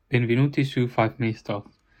Benvenuti su 5 Minutes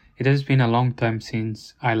Thoughts. It has been a long time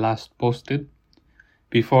since I last posted.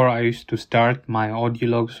 Before I used to start my audio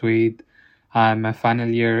logs with I'm a final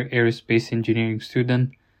year aerospace engineering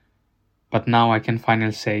student, but now I can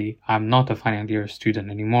finally say I'm not a final year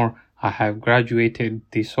student anymore. I have graduated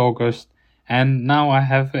this August and now I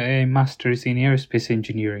have a master's in aerospace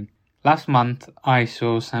engineering. Last month I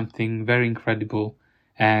saw something very incredible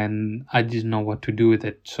and I didn't know what to do with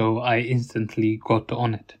it, so I instantly got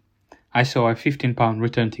on it. I saw a £15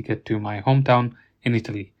 return ticket to my hometown in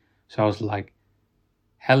Italy, so I was like,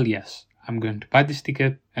 hell yes, I'm going to buy this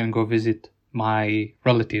ticket and go visit my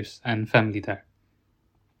relatives and family there.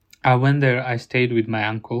 I went there, I stayed with my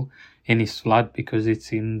uncle in his flat because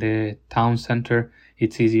it's in the town center.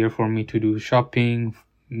 It's easier for me to do shopping,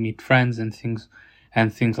 meet friends and things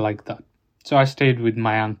like that. So I stayed with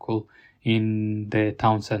my uncle in the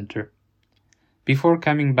town center. Before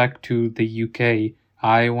coming back to the UK,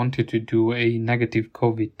 I wanted to do a negative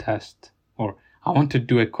COVID test, or I wanted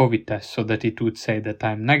to do a COVID test so that it would say that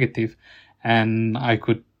I'm negative and I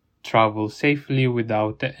could travel safely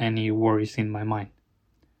without any worries in my mind.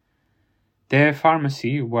 The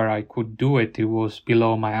pharmacy where I could do it, it was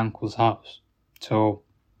below my uncle's house. So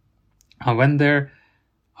I went there,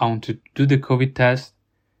 I wanted to do the COVID test.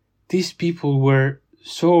 These people were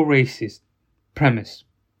so racist. Premise,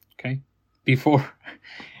 okay? Before,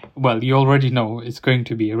 well, you already know it's going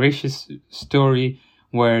to be a racist story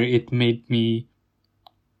where it made me,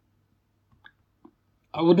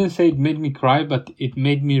 I wouldn't say it made me cry, but it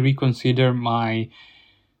made me reconsider my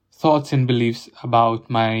thoughts and beliefs about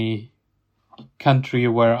my country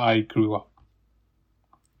where I grew up.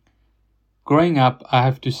 Growing up, I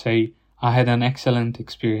have to say, I had an excellent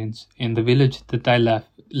experience in the village that I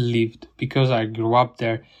lived because I grew up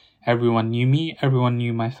there. Everyone knew me, everyone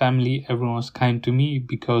knew my family, everyone was kind to me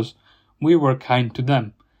because we were kind to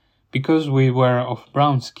them. Because we were of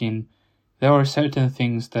brown skin, there were certain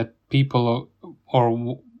things that people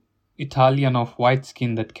or Italian of white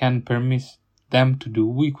skin that can permit them to do,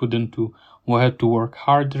 we couldn't do. We had to work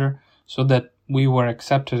harder so that we were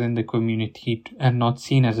accepted in the community and not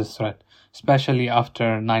seen as a threat, especially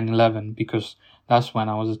after 9/11, because that's when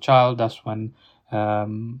I was a child, that's when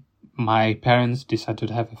my parents decided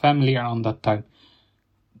to have a family around that time.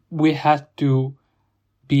 We had to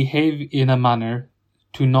behave in a manner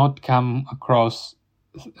to not come across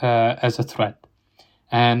as a threat.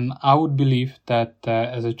 And I would believe that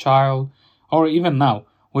as a child, or even now,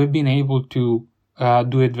 we've been able to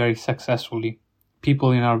do it very successfully.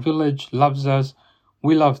 People in our village loves us,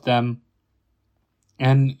 we love them,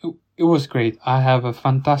 and it was great. I have a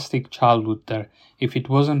fantastic childhood there. If it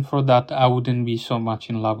wasn't for that, I wouldn't be so much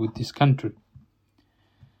in love with this country.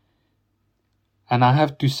 And I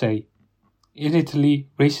have to say, in Italy,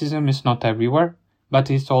 racism is not everywhere,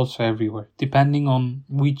 but it's also everywhere, depending on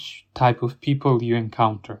which type of people you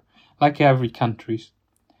encounter, like every country.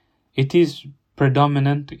 It is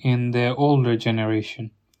predominant in the older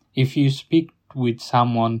generation. If you speak with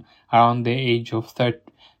someone around the age of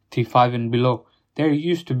 35 and below, they're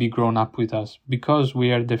used to be grown up with us because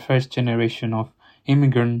we are the first generation of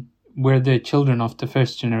immigrant. We're the children of the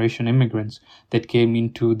first generation immigrants that came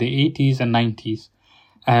into the 80s and 90s,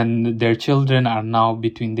 and their children are now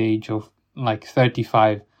between the age of like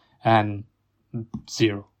 35 and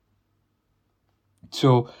 0.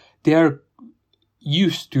 So they are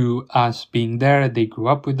used to us being there. They grew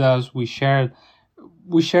up with us. We shared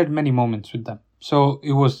many moments with them. So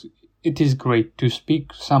it is great to speak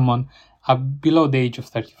to someone below the age of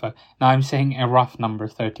 35. Now I'm saying a rough number,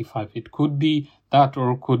 35. It could be that,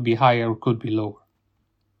 or it could be higher, or it could be lower.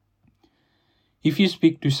 If you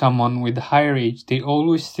speak to someone with a higher age, they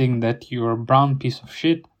always think that you're a brown piece of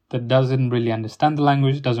shit that doesn't really understand the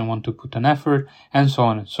language, doesn't want to put an effort, and so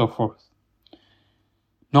on and so forth.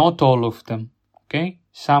 Not all of them, okay?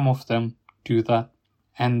 Some of them do that.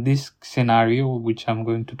 And this scenario, which I'm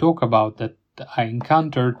going to talk about, that I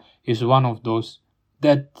encountered, is one of those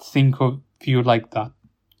that think of you like that,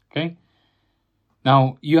 okay?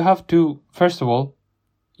 Now, you have to, first of all,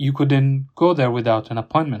 you couldn't go there without an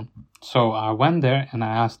appointment. So I went there and I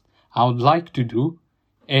asked, I would like to do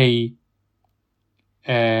a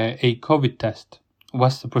COVID test.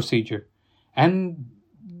 What's the procedure? And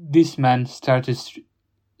this man started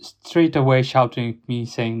straight away shouting at me,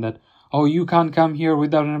 saying that, oh, you can't come here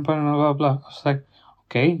without an appointment, blah, blah. I was like,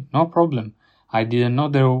 okay, no problem. I didn't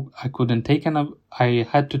know I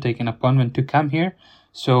had to take an appointment to come here.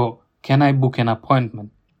 So can I book an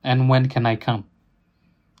appointment? And when can I come?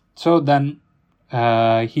 So then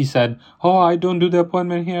he said, oh, I don't do the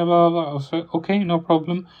appointment here, blah, blah, blah. I was like, okay, no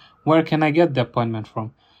problem. Where can I get the appointment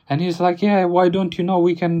from? And he's like, yeah, why don't you know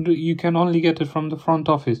you can only get it from the front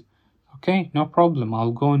office? Okay, no problem.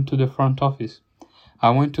 I'll go into the front office. I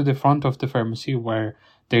went to the front of the pharmacy where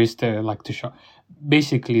there's the shop.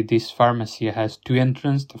 Basically, this pharmacy has two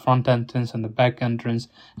entrances, the front entrance and the back entrance.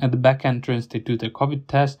 At the back entrance, they do the COVID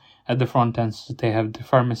test. At the front entrance, they have the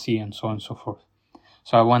pharmacy and so on and so forth.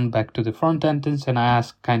 So I went back to the front entrance and I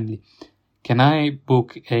asked kindly, can I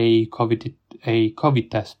book a COVID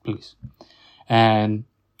test, please? And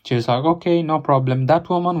she was like, okay, no problem. That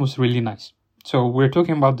woman was really nice. So we're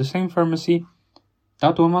talking about the same pharmacy.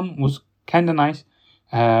 That woman was kind of nice.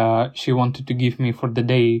 She wanted to give me for the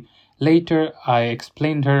day. Later, I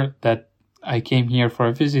explained her that I came here for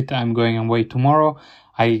a visit. I'm going away tomorrow.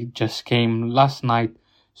 I just came last night.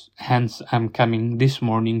 Hence, I'm coming this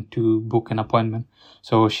morning to book an appointment.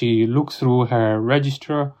 So she looked through her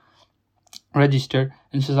register,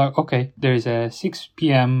 and she's like, okay, there is a 6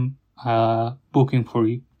 p.m. Booking for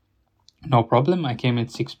you. No problem. I came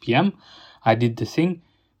at 6 p.m. I did the thing.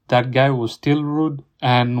 That guy was still rude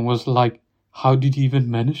and was like, how did you even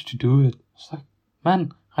manage to do it? It's like,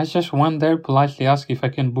 man, I just went there, politely asked if I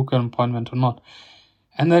can book an appointment or not.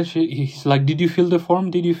 And then he's like, did you fill the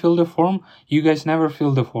form? Did you fill the form? You guys never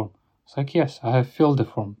fill the form. It's like, yes, I have filled the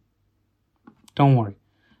form. Don't worry.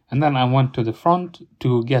 And then I went to the front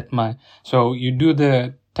to get so you do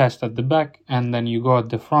the test at the back and then you go at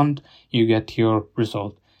the front, you get your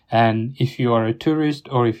result. And if you are a tourist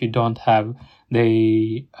or if you don't have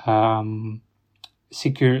the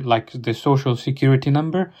the social security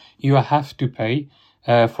number, you have to pay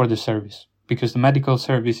for the service, because the medical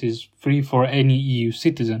service is free for any EU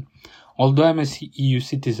citizen. Although I'm a EU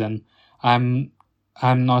citizen, I'm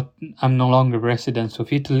no longer resident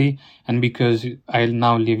of Italy, and because I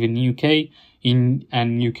now live in UK,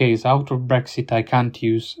 and UK is out of Brexit, I can't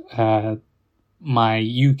use my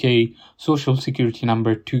UK social security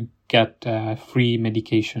number to get free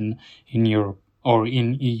medication in Europe or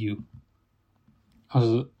in EU. I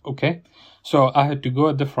was okay, so I had to go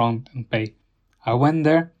at the front and pay. I went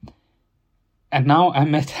there, and now I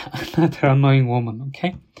met another annoying woman.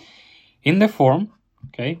 Okay, in the form,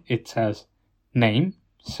 okay, it says name,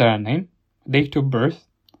 surname, date of birth,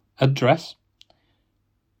 address,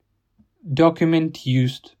 document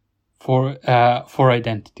used for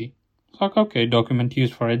identity. It's like, okay, document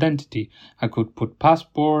used for identity. I could put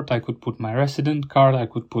passport, I could put my resident card, I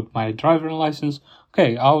could put my driver license.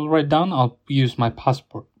 Okay, I'll write down, I'll use my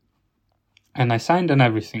passport. And I signed and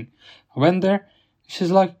everything. I went there,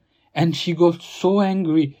 she's like, and she got so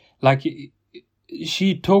angry, like,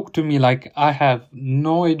 she talked to me like I have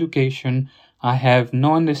no education, I have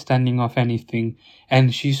no understanding of anything,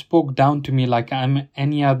 and she spoke down to me like I'm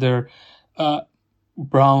any other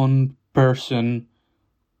brown person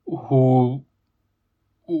who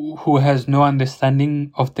has no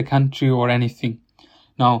understanding of the country or anything.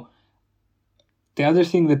 Now, the other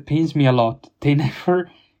thing that pains me a lot, they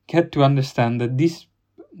never get to understand that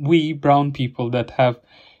we brown people that have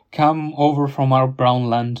come over from our brown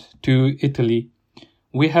land to Italy,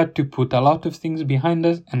 we had to put a lot of things behind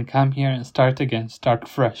us and come here and start again, start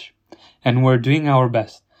fresh. And we're doing our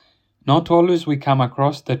best. Not always we come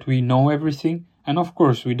across that we know everything, and of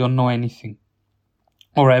course we don't know anything.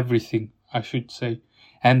 Or everything, I should say.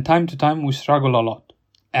 And time to time we struggle a lot.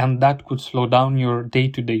 And that could slow down your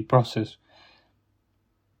day-to-day process.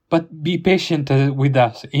 But be patient with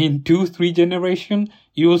us. In 2-3 generations,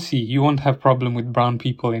 you will see you won't have problem with brown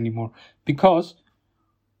people anymore. Because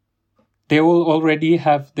they will already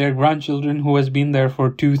have their grandchildren who has been there for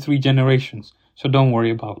 2-3 generations. So don't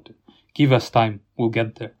worry about it. Give us time. We'll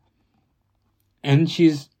get there. And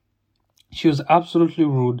she was absolutely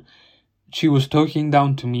rude. She was talking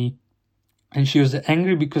down to me. And she was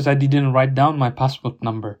angry because I didn't write down my passport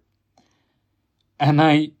number. And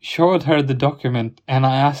I showed her the document and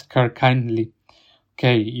I asked her kindly,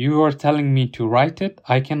 okay, you are telling me to write it.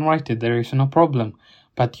 I can write it. There is no problem.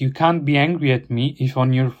 But you can't be angry at me if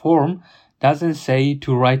on your form doesn't say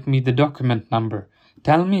to write me the document number.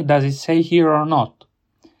 Tell me, does it say here or not?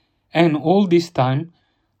 And all this time,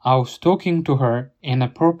 I was talking to her in a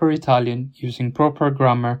proper Italian, using proper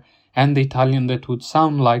grammar and the Italian that would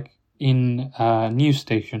sound like in a news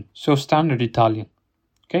station. So standard Italian.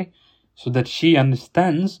 Okay? So that she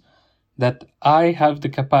understands that I have the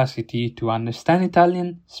capacity to understand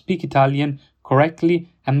Italian, speak Italian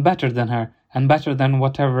correctly and better than her, and better than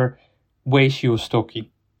whatever way she was talking.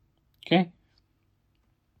 Okay?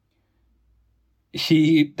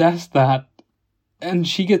 She does that, and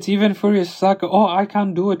she gets even furious, like, oh, I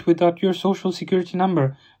can't do it without your social security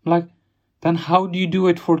number. I'm like, then how do you do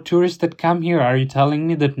it for tourists that come here? Are you telling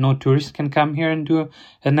me that no tourists can come here and do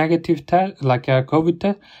a negative test, like a COVID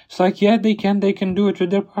test? It's like, yeah, they can do it with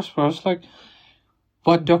their passport. It's like,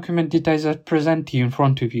 what document did I present to you in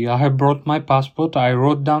front of you? I have brought my passport. I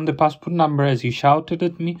wrote down the passport number as you shouted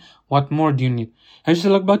at me. What more do you need? And she's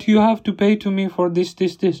like, but you have to pay to me for this.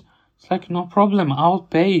 It's like, no problem. I'll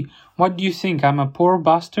pay. What do you think? I'm a poor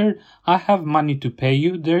bastard? I have money to pay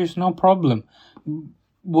you. There is no problem.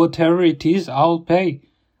 Whatever it is, I'll pay.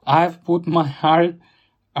 I've put my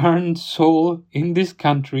hard-earned soul in this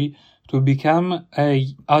country to become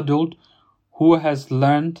an adult who has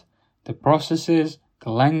learned the processes,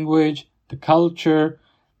 the language, the culture,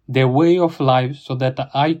 the way of life, so that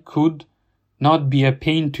I could not be a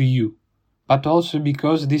pain to you. But also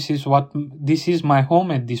because this is my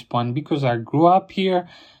home at this point, because I grew up here,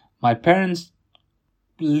 my parents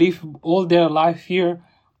live all their life here.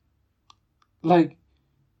 Like,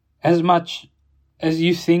 as much as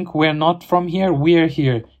you think we're not from here, we're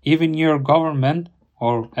here. Even your government,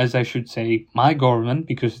 or as I should say, my government,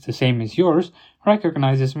 because it's the same as yours,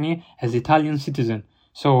 recognizes me as Italian citizen.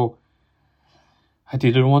 So I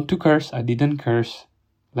didn't want to curse. I didn't curse.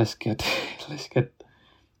 Let's get.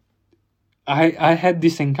 I had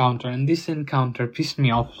this encounter, and this encounter pissed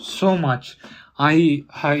me off so much.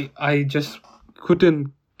 I just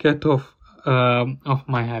couldn't get off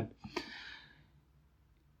my head.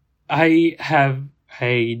 I have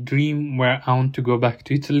a dream where I want to go back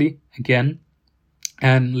to Italy again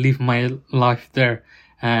and live my life there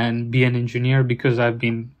and be an engineer, because I've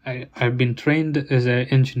been trained as an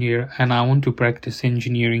engineer, and I want to practice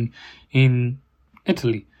engineering in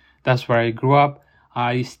Italy. That's where I grew up.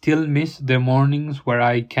 I still miss the mornings where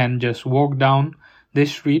I can just walk down the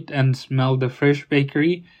street and smell the fresh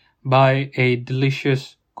bakery by a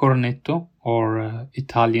delicious cornetto, or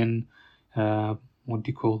Italian, what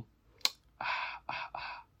do you call?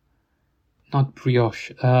 Not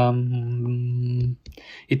brioche,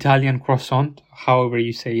 Italian croissant, however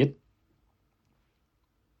you say it,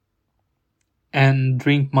 and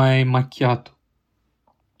drink my macchiato.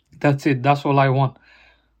 That's it. That's all I want,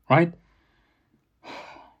 right?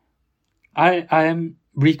 I am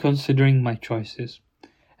reconsidering my choices.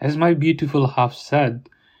 As my beautiful half said,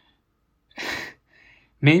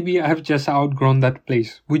 maybe I've just outgrown that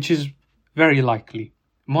place, which is very likely.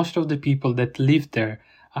 Most of the people that live there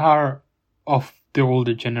are of the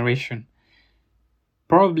older generation.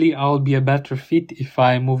 Probably I'll be a better fit if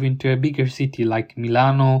I move into a bigger city like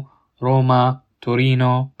Milano, Roma,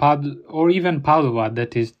 Torino, or even Padua,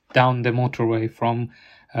 that is down the motorway from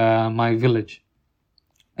my village,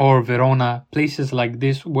 or Verona, places like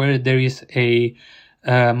this where there is a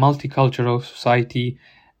multicultural society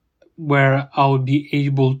where I'll be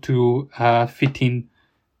able to fit in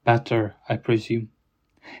better, I presume.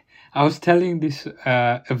 I was telling this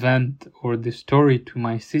event or this story to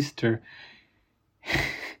my sister.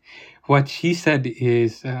 What she said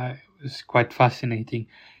is was quite fascinating.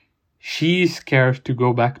 She's scared to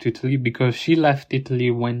go back to Italy because she left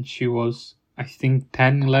Italy when she was, I think,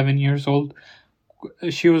 10, 11 years old.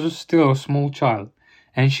 She was still a small child,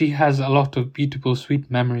 and she has a lot of beautiful, sweet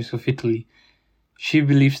memories of Italy. She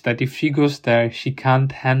believes that if she goes there, she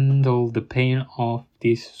can't handle the pain of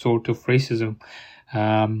this sort of racism.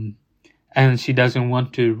 And she doesn't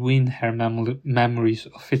want to ruin her memories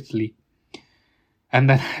of Italy. And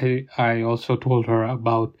then I also told her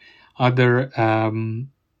about other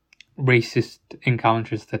racist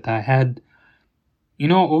encounters that I had. You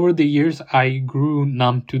know, over the years, I grew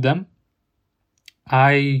numb to them.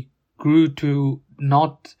 I grew to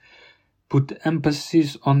not put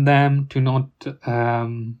emphasis on them, to not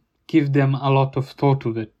give them a lot of thought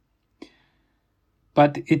of it.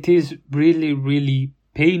 But it is really, really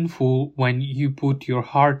painful when you put your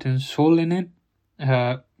heart and soul in it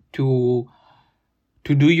to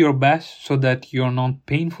do your best so that you're not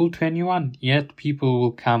painful to anyone, yet people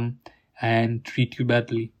will come and treat you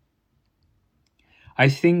badly. I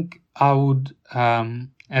think I would,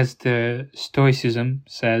 as the Stoicism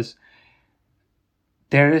says,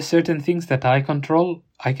 there are certain things that I can control,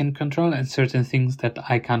 and certain things that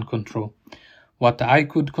I can't control. What I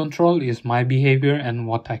could control is my behavior, and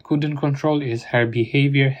what I couldn't control is her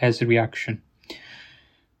behavior, his reaction.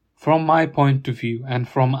 From my point of view, and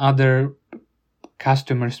from other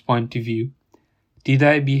customers' point of view, did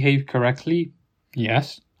I behave correctly?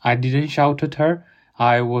 Yes. I didn't shout at her.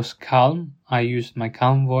 I was calm. I used my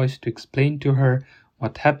calm voice to explain to her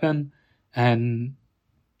what happened, and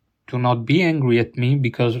to not be angry at me,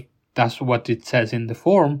 because that's what it says in the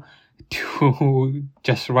form, to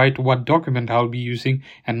just write what document I'll be using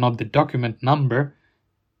and not the document number.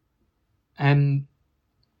 And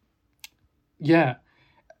yeah,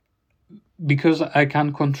 because I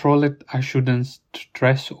can't control it, I shouldn't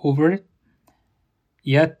stress over it.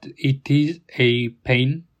 Yet it is a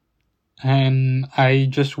pain, and I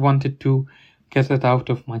just wanted to get it out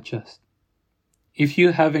of my chest. If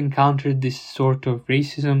you have encountered this sort of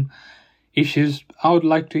racism issues, I would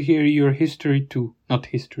like to hear your history too. Not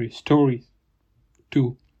history, stories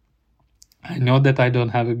too. I know that I don't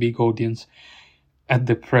have a big audience at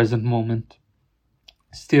the present moment.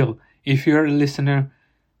 Still, if you're a listener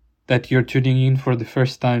that you're tuning in for the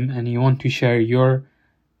first time and you want to share your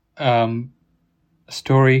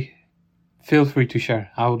story, feel free to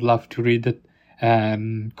share. I would love to read it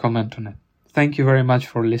and comment on it. Thank you very much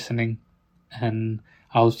for listening, and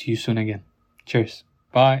I'll see you soon again. Cheers.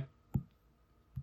 Bye.